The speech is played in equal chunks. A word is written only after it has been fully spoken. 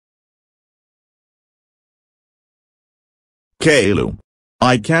Caillou.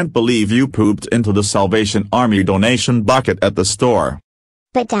 I can't believe you pooped into the Salvation Army donation bucket at the store.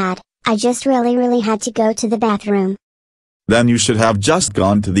 But Dad, I just really had to go to the bathroom. Then you should have just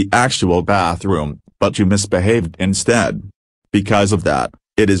gone to the actual bathroom, but you misbehaved instead. Because of that,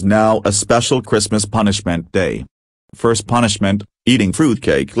 it is now a special Christmas punishment day. First punishment, eating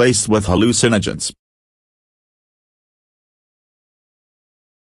fruitcake laced with hallucinogens.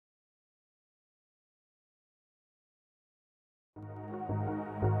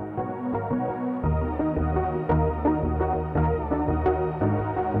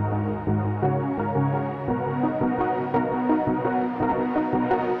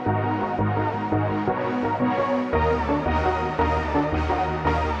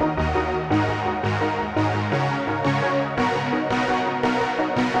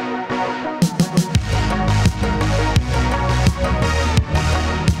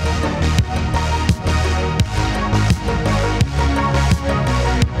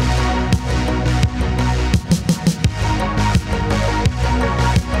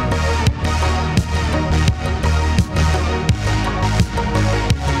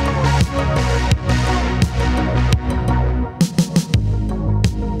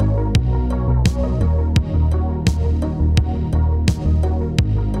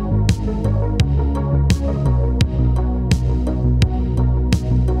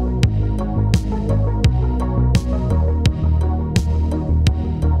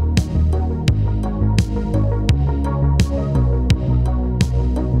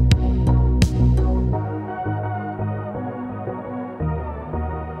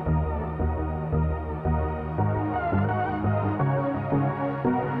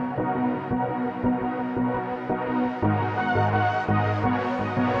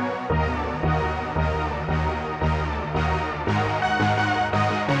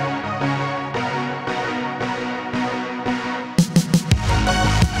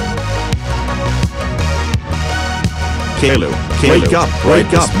 Caillou, wake up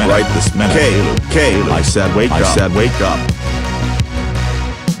right this minute. Caillou, I said wake up.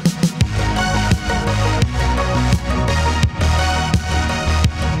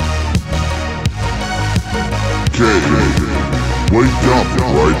 Caillou, wake up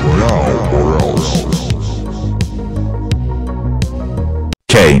right now or else.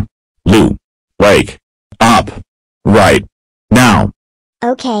 Caillou, wake up right now.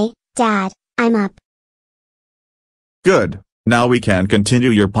 Okay, Dad, I'm up. Good, now we can continue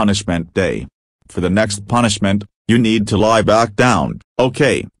your punishment day. For the next punishment, you need to lie back down.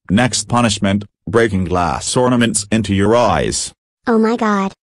 Okay, next punishment, breaking glass ornaments into your eyes. Oh my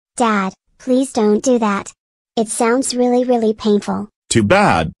God. Dad, please don't do that. It sounds really painful. Too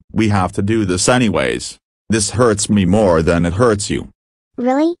bad, we have to do this anyways. This hurts me more than it hurts you.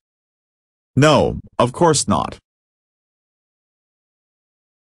 Really? No, of course not.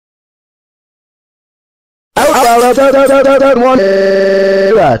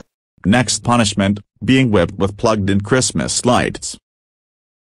 Next punishment, being whipped with plugged-in Christmas lights.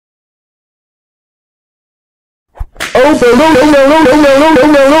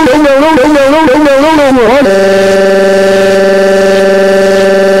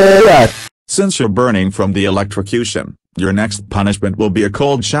 Since you're burning from the electrocution, your next punishment will be a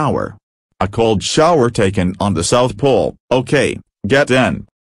cold shower. A cold shower taken on the South Pole. Okay, get in.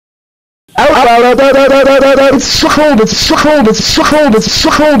 It's so cold, it's so cold, it's so cold, it's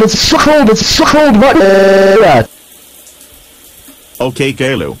so cold, it's so cold, it's so cold, what? Okay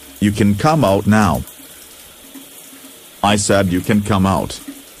Caillou, you can come out now. I said you can come out.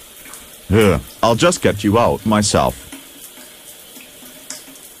 I'll just get you out myself.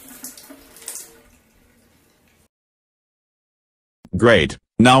 Great,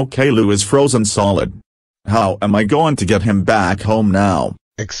 now Caillou is frozen solid. How am I going to get him back home now?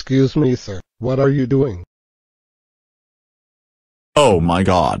 Excuse me, sir, what are you doing? Oh my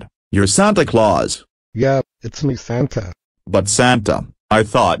God, you're Santa Claus. Yeah, it's me, Santa. But Santa, I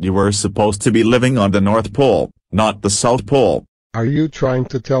thought you were supposed to be living on the North Pole, not the South Pole. Are you trying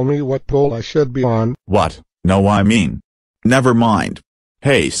to tell me what pole I should be on? What? No, I mean. Never mind.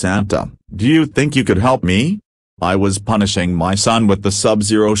 Hey Santa, do you think you could help me? I was punishing my son with the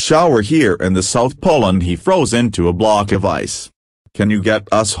sub-zero shower here in the South Pole and he froze into a block of ice. Can you get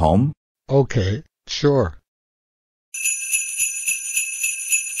us home? Okay, sure.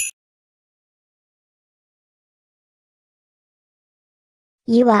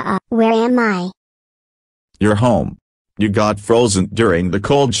 Where am I? You're home. You got frozen during the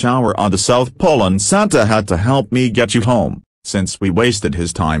cold shower on the South Pole and Santa had to help me get you home. Since we wasted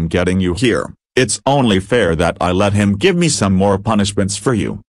his time getting you here, it's only fair that I let him give me some more punishments for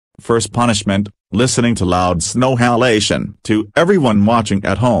you. First punishment, listening to loud snow halation. To everyone watching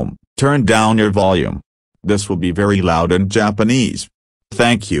at home, turn down your volume. This will be very loud in Japanese.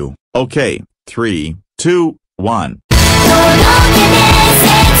 Thank you. Okay, 3, 2, 1.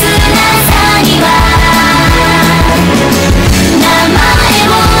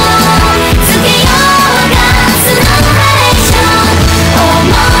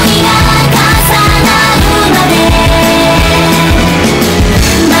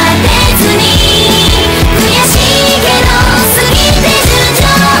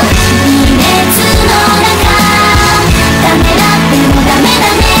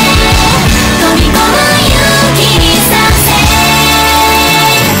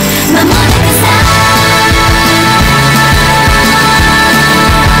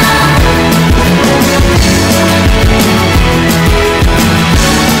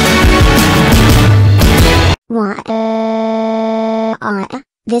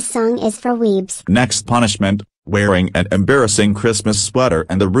 This song is for weebs. Next punishment, wearing an embarrassing Christmas sweater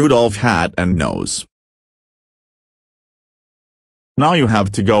and the Rudolph hat and nose. Now you have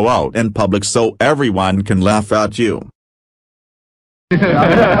to go out in public so everyone can laugh at you.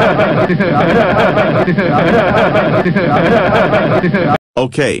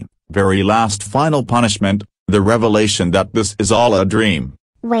 Okay, very last final punishment, the revelation that this is all a dream.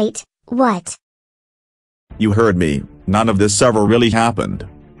 Wait, what? You heard me, none of this ever really happened.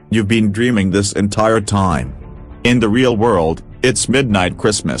 You've been dreaming this entire time. In the real world, it's midnight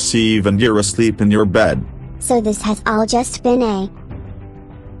Christmas Eve and you're asleep in your bed. So this has all just been a...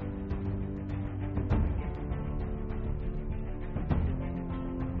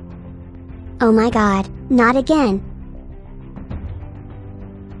 Oh my god, not again.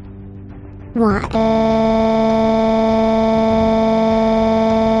 What?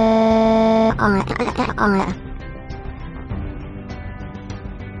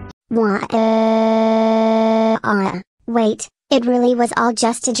 Wait, it really was all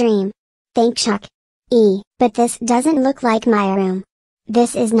just a dream. Thank Chuck. But this doesn't look like my room.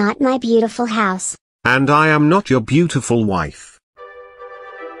 This is not my beautiful house. And I am not your beautiful wife.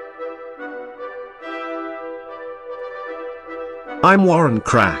 I'm Warren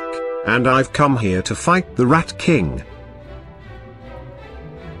Crack, and I've come here to fight the Rat King.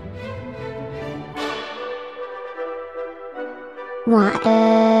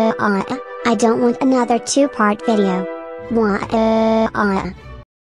 I don't want another 2-part video.